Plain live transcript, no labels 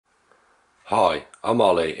Hi, I'm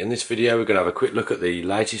Ollie. In this video we're going to have a quick look at the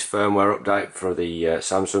latest firmware update for the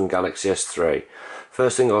Samsung Galaxy S3.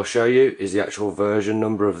 First thing I'll show you is the actual version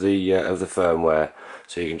number of the firmware,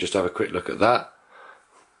 so you can just have a quick look at that.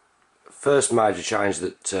 First major change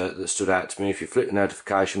that stood out to me: if you flip the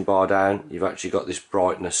notification bar down, you've actually got this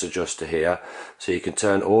brightness adjuster here, so you can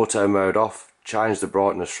turn auto mode off, change the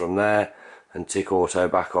brightness from there, and tick auto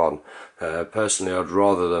back on. Personally, I'd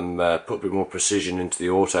rather them put a bit more precision into the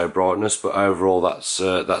auto brightness, but overall that's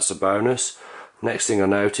a bonus. Next thing I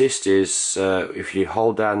noticed is if you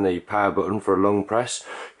hold down the power button for a long press,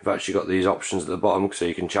 you've actually got these options at the bottom, so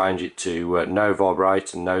you can change it to no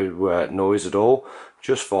vibrate and no noise at all,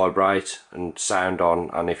 just vibrate and sound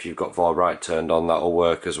on, and if you've got vibrate turned on, that'll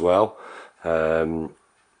work as well.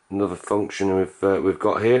 Another function we've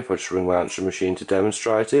got here, if I just ring my answering machine to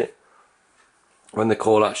demonstrate it. When the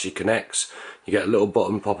call actually connects, you get a little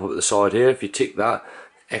button pop up at the side here. If you tick that,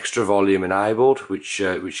 extra volume enabled, which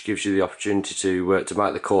gives you the opportunity to make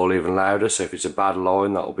the call even louder. So if it's a bad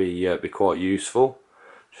line, that'll be quite useful.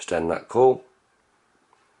 Just end that call.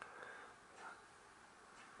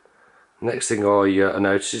 Next thing I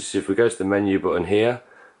noticed is if we go to the menu button here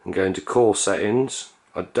and go into call settings,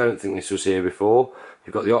 I don't think this was here before.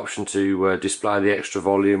 You've got the option to display the extra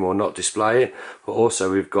volume or not display it, but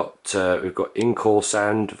also we've got in-call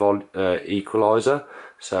sound equalizer.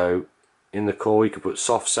 So in the call you can put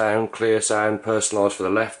soft sound, clear sound, personalised for the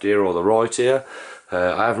left ear or the right ear.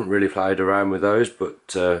 I haven't really played around with those,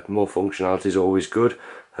 but more functionality is always good,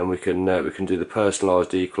 and we can do the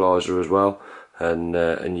personalised equalizer as well,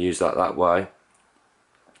 and use that way.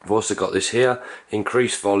 I've also got this here,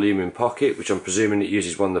 increased volume in pocket, which I'm presuming it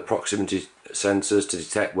uses one of the proximity sensors to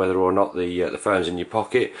detect whether or not the phone's in your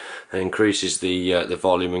pocket, and increases the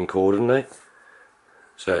volume accordingly.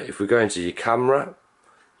 So if we go into your camera,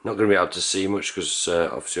 not going to be able to see much because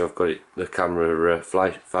obviously I've got the camera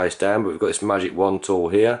face down, but we've got this magic wand tool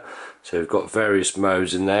here, so we've got various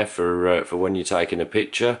modes in there for when you're taking a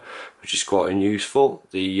picture, which is quite useful.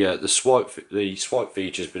 The swipe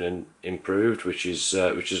feature's been improved, which is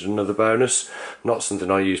another bonus. Not something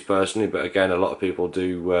I use personally, but again a lot of people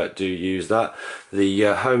do use that. The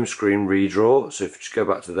home screen redraw, so if you just go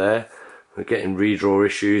back to there, we're getting redraw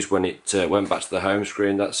issues when it went back to the home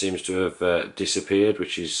screen. That seems to have disappeared,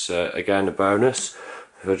 which is again a bonus.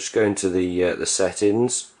 If I just go into the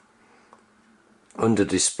settings, under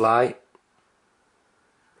display,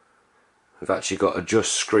 we've actually got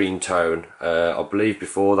adjust screen tone. I believe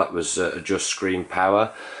before that was adjust screen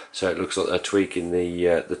power, so it looks like they're tweaking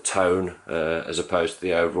the tone as opposed to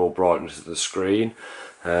the overall brightness of the screen.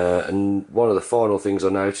 And one of the final things I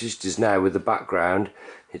noticed is now with the background,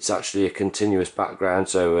 it's actually a continuous background,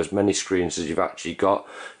 so as many screens as you've actually got,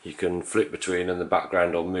 you can flip between and the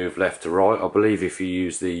background will move left to right. I believe if you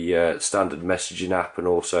use the standard messaging app and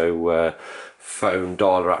also phone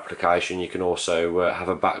dialer application, you can also have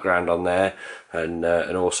a background on there, and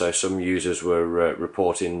also some users were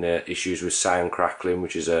reporting issues with sound crackling,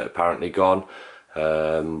 which is apparently gone.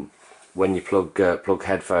 When you plug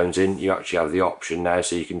headphones in, you actually have the option now,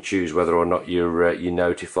 so you can choose whether or not you're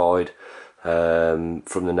notified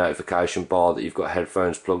from the notification bar that you've got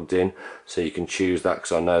headphones plugged in, so you can choose that,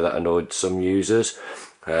 because I know that annoyed some users.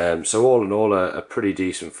 So all in all, a pretty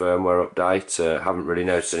decent firmware update. Haven't really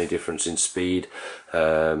noticed any difference in speed,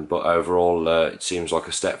 but overall it seems like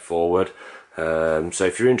a step forward. So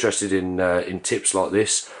if you're interested in tips like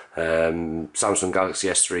this, Samsung Galaxy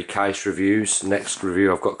S3 case reviews, next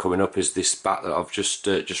review I've got coming up is this bat that I've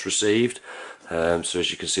just received. So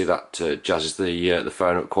as you can see, that jazzes the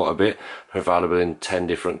phone up quite a bit. They're available in 10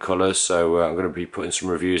 different colours, so I'm going to be putting some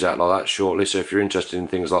reviews out like that shortly. So if you're interested in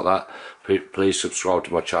things like that, please subscribe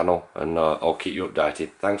to my channel, and I'll keep you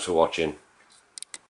updated. Thanks for watching.